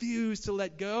 it refused to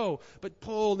let go, but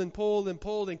pulled and pulled and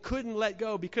pulled and couldn't let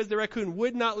go. Because the raccoon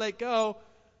would not let go,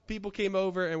 people came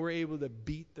over and were able to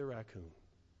beat the raccoon.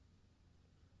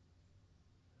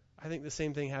 I think the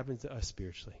same thing happens to us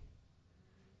spiritually.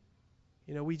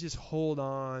 We just hold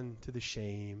on to the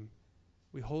shame.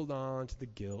 We hold on to the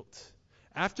guilt.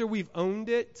 After we've owned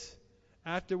it,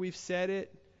 after we've said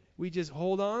it, we just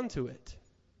hold on to it,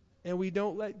 and we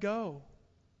don't let go.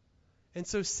 And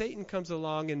so Satan comes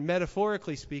along and,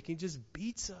 metaphorically speaking, just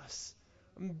beats us.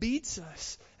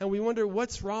 And we wonder,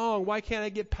 what's wrong? Why can't I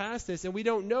get past this? And we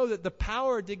don't know that the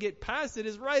power to get past it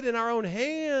is right in our own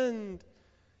hand,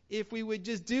 if we would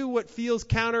just do what feels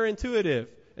counterintuitive,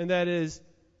 and that is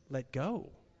let go.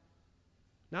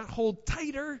 Not hold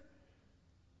tighter,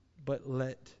 but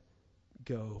let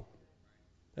go.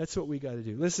 That's what we got to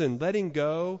do. Listen, letting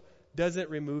go doesn't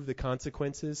remove the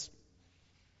consequences.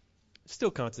 Still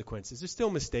consequences. There's still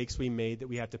mistakes we made that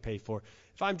we have to pay for.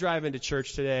 If I'm driving to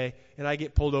church today and I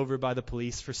get pulled over by the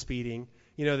police for speeding,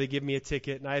 they give me a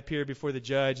ticket and I appear before the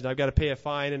judge and I've got to pay a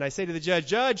fine, and I say to the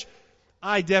judge,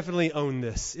 I definitely own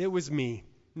this. It was me.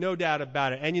 No doubt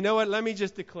about it. And you know what? Let me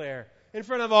just declare in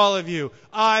front of all of you,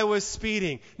 I was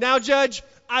speeding. Now, Judge,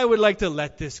 I would like to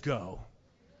let this go.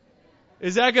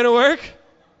 Is that going to work?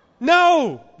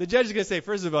 No! The judge is going to say,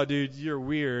 first of all, dude, you're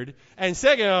weird. And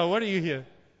second, what are you here?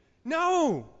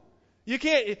 No! You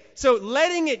can't. So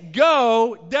letting it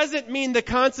go doesn't mean the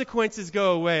consequences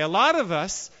go away. A lot of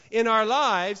us in our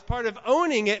lives, part of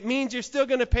owning it means you're still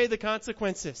going to pay the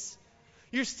consequences.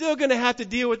 You're still going to have to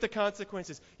deal with the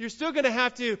consequences. You're still going to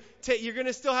have to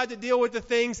deal with the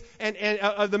things and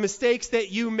the mistakes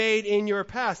that you made in your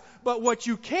past. But what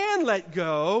you can let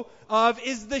go of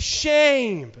is the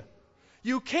shame.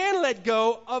 You can let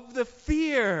go of the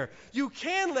fear. You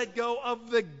can let go of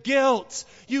the guilt.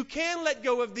 You can let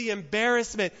go of the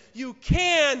embarrassment. You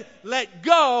can let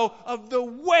go of the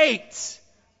weight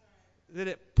that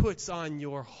it puts on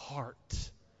your heart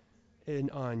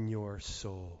and on your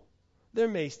soul. There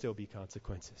may still be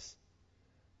consequences,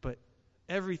 but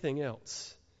everything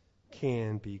else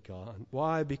can be gone.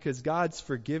 Why? Because God's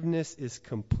forgiveness is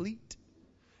complete.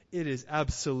 It is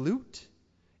absolute.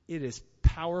 It is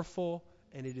powerful.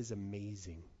 And it is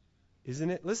amazing, isn't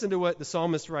it? Listen to what the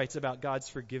psalmist writes about God's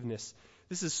forgiveness.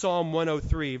 This is Psalm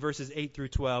 103, verses 8 through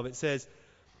 12. It says,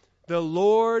 "The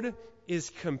Lord is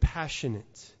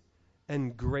compassionate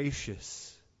and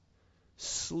gracious,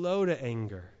 slow to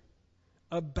anger,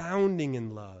 abounding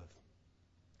in love.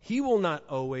 He will not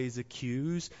always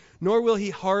accuse, nor will he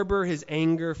harbor his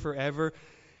anger forever.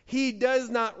 He does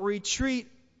not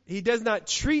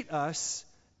treat us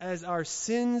as our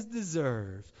sins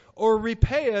deserve, or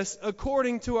repay us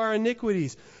according to our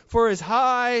iniquities. For as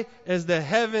high as the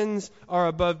heavens are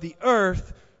above the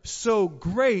earth, so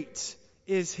great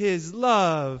is his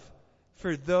love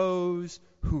for those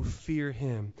who fear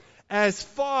him. As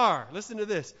far, listen to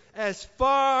this, as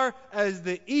far as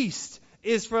the east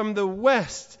is from the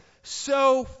west,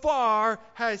 so far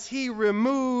has he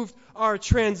removed our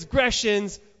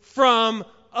transgressions from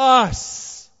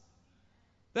us.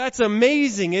 That's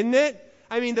amazing, isn't it?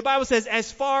 I mean, the Bible says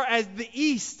as far as the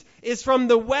east is from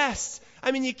the west.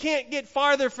 I mean, you can't get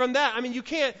farther from that. I mean, you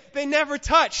can't, they never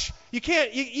touch. You can't,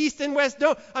 east and west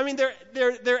don't. I mean,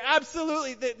 they're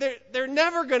absolutely, they're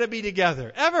never going to be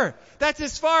together, ever. That's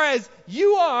as far as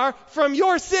you are from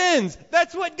your sins.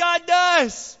 That's what God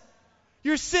does.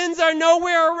 Your sins are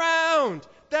nowhere around.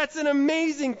 That's an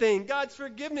amazing thing. God's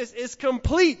forgiveness is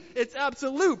complete. It's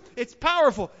absolute. It's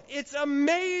powerful. It's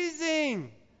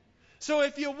amazing. So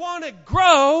if you want to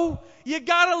grow, you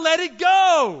got to let it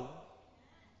go.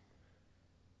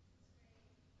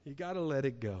 You got to let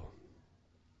it go.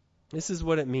 This is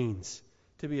what it means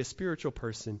to be a spiritual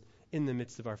person in the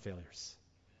midst of our failures.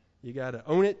 You got to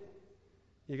own it,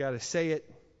 you got to say it,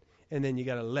 and then you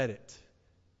got to let it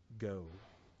go.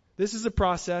 This is a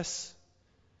process.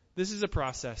 This is a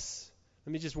process.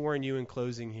 Let me just warn you in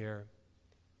closing here.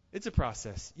 It's a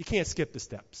process. You can't skip the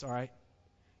steps, all right?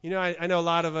 You know, I know a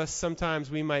lot of us, sometimes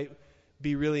we might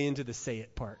be really into the say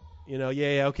it part. You know,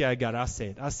 yeah, okay, I got it. I'll say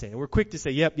it. And we're quick to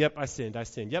say, yep, I sinned.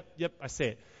 Yep, I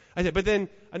say it. But then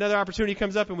another opportunity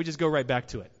comes up and we just go right back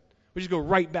to it. We just go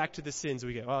right back to the sins.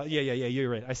 We go, oh, yeah, you're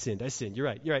right. I sinned. You're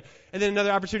right. And then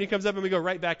another opportunity comes up and we go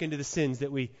right back into the sins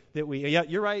that we, yeah,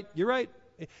 you're right.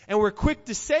 And we're quick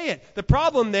to say it. The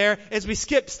problem there is we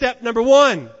skip step number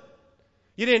 1.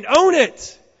 You didn't own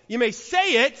it. You may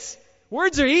say it.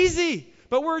 Words are easy,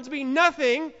 but words mean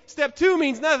nothing. Step 2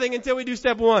 means nothing until we do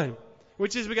step 1.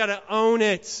 Which is we got to own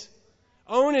it.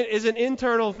 Own it is an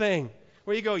internal thing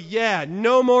where you go, yeah,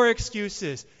 no more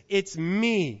excuses. It's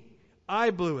me. I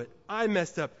blew it. I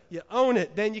messed up. You own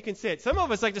it. Then you can say it. Some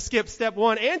of us like to skip step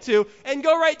 1 and 2 and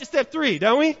go right to step 3,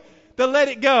 don't we? The let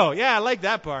it go. Yeah, I like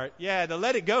that part. Yeah, the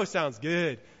let it go sounds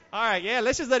good. All right, yeah,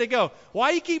 let's just let it go.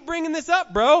 Why you keep bringing this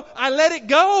up, bro? I let it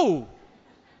go.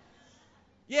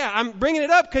 Yeah, I'm bringing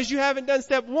it up because you haven't done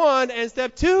step 1 and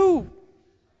step 2.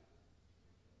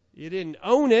 You didn't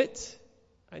own it,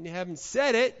 and you haven't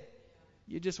said it.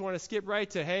 You just want to skip right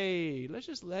to, hey, let's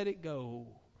just let it go.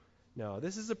 No,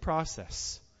 this is a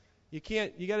process. You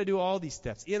got to do all these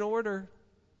steps in order.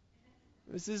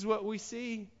 This is what we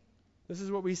see. This is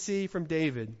what we see from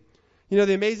David. You know,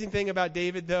 the amazing thing about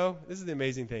David, though, this is the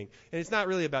amazing thing. And it's not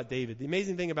really about David. The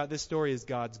amazing thing about this story is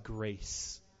God's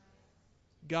grace.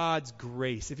 God's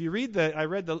grace. If you read I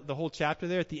read the whole chapter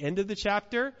there. At the end of the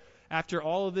chapter, after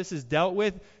all of this is dealt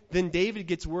with, then David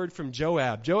gets word from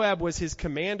Joab. Joab was his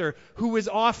commander who was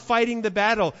off fighting the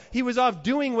battle. He was off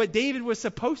doing what David was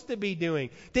supposed to be doing.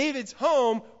 David's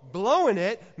home, blowing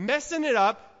it, messing it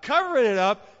up, covering it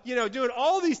up, doing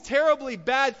all these terribly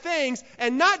bad things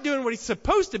and not doing what he's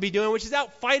supposed to be doing, which is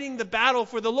out fighting the battle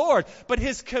for the Lord. But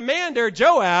his commander,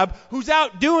 Joab, who's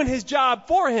out doing his job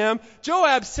for him,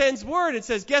 Joab sends word and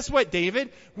says, guess what,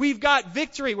 David? We've got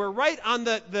victory. We're right on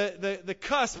the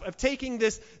cusp of taking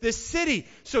this city.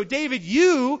 So David,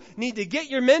 you need to get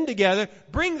your men together,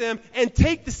 bring them, and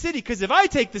take the city. Because if I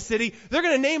take the city, they're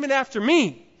going to name it after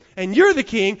me. And you're the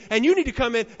king, and you need to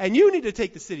come in, and you need to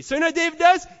take the city. So you know what David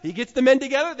does? He gets the men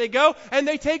together, they go, and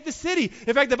they take the city.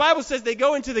 In fact, the Bible says they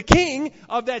go into the king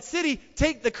of that city,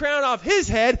 take the crown off his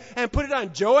head, and put it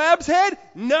on Joab's head?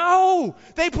 No!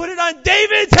 They put it on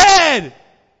David's head!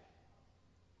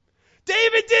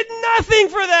 David did nothing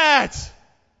for that!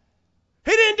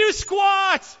 He didn't do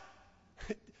squat!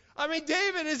 I mean,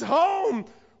 David is home,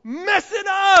 messing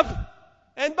up!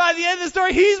 And by the end of the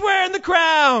story, he's wearing the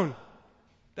crown!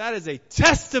 That is a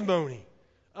testimony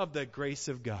of the grace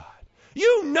of God.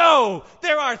 You know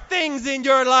there are things in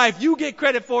your life you get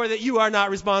credit for that you are not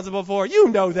responsible for. You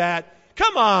know that.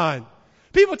 Come on.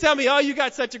 People tell me, oh, you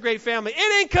got such a great family.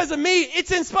 It ain't because of me. It's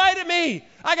in spite of me.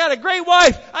 I got a great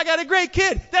wife. I got a great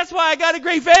kid. That's why I got a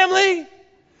great family.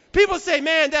 People say,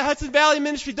 man, that Hudson Valley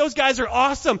ministry, those guys are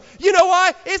awesome. You know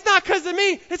why? It's not because of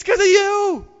me. It's because of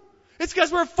you. It's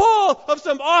because we're full of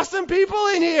some awesome people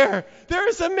in here.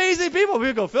 There's amazing people.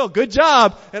 People go, Phil, good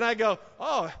job. And I go,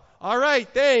 oh, all right,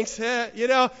 thanks.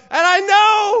 And I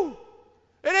know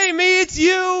it ain't me, it's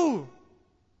you.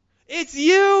 It's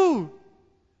you.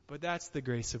 But that's the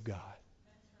grace of God.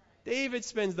 David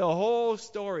spends the whole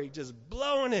story just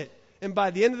blowing it. And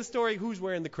by the end of the story, who's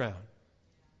wearing the crown?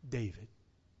 David.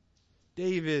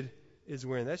 David is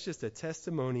wearing. That's just a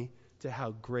testimony to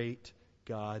how great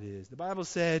God is. The Bible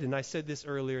said, and I said this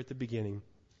earlier at the beginning,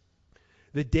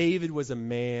 that David was a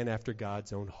man after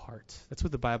God's own heart. That's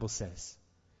what the Bible says.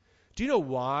 Do you know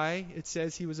why it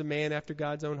says he was a man after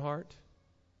God's own heart?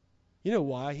 You know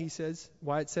why it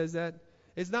says that?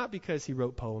 It's not because he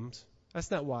wrote poems.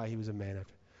 That's not why he was a man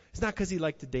after. It's not because he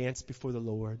liked to dance before the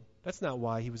Lord. That's not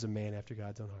why he was a man after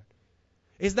God's own heart.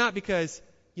 It's not because,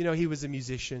 he was a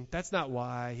musician. That's not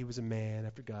why he was a man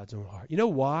after God's own heart. You know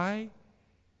why?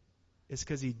 It's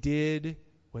because he did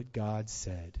what God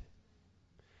said.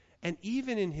 And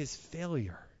even in his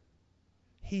failure,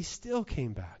 he still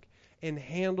came back and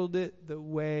handled it the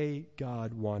way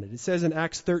God wanted. It says in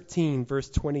Acts 13, verse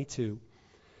 22,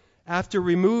 after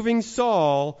removing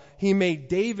Saul, he made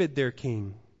David their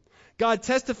king. God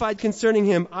testified concerning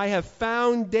him, I have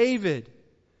found David,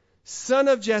 son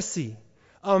of Jesse,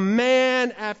 a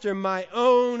man after my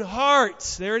own heart.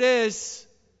 There it is.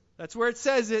 That's where it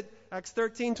says it. Acts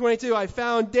 13:22. I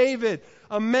found David,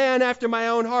 a man after my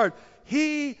own heart.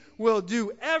 He will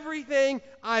do everything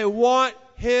I want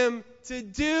him to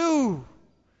do.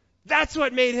 That's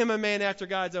what made him a man after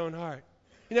God's own heart.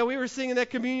 We were singing that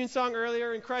communion song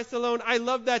earlier, In Christ Alone. I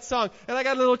love that song. And I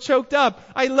got a little choked up.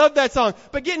 I love that song.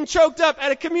 But getting choked up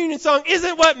at a communion song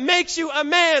isn't what makes you a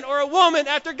man or a woman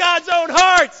after God's own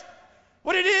heart.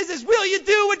 What it is will you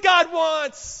do what God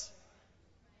wants?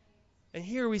 And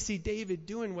here we see David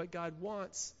doing what God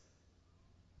wants,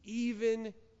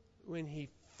 even when he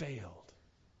failed.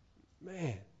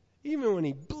 Man, even when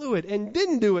he blew it and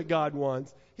didn't do what God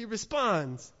wants, he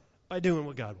responds by doing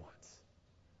what God wants.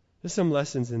 There's some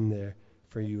lessons in there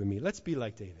for you and me. Let's be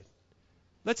like David.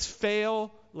 Let's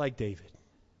fail like David.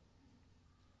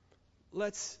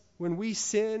 When we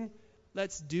sin,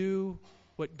 let's do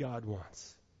what God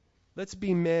wants. Let's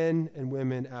be men and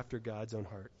women after God's own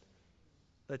heart.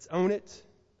 Let's own it.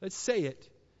 Let's say it.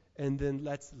 And then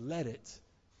let's let it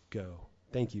go.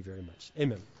 Thank you very much.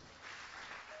 Amen.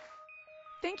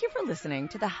 Thank you for listening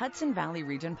to the Hudson Valley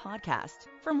Region podcast.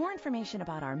 For more information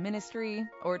about our ministry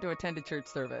or to attend a church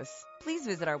service, please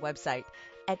visit our website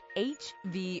at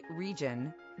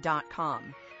hvregion.com.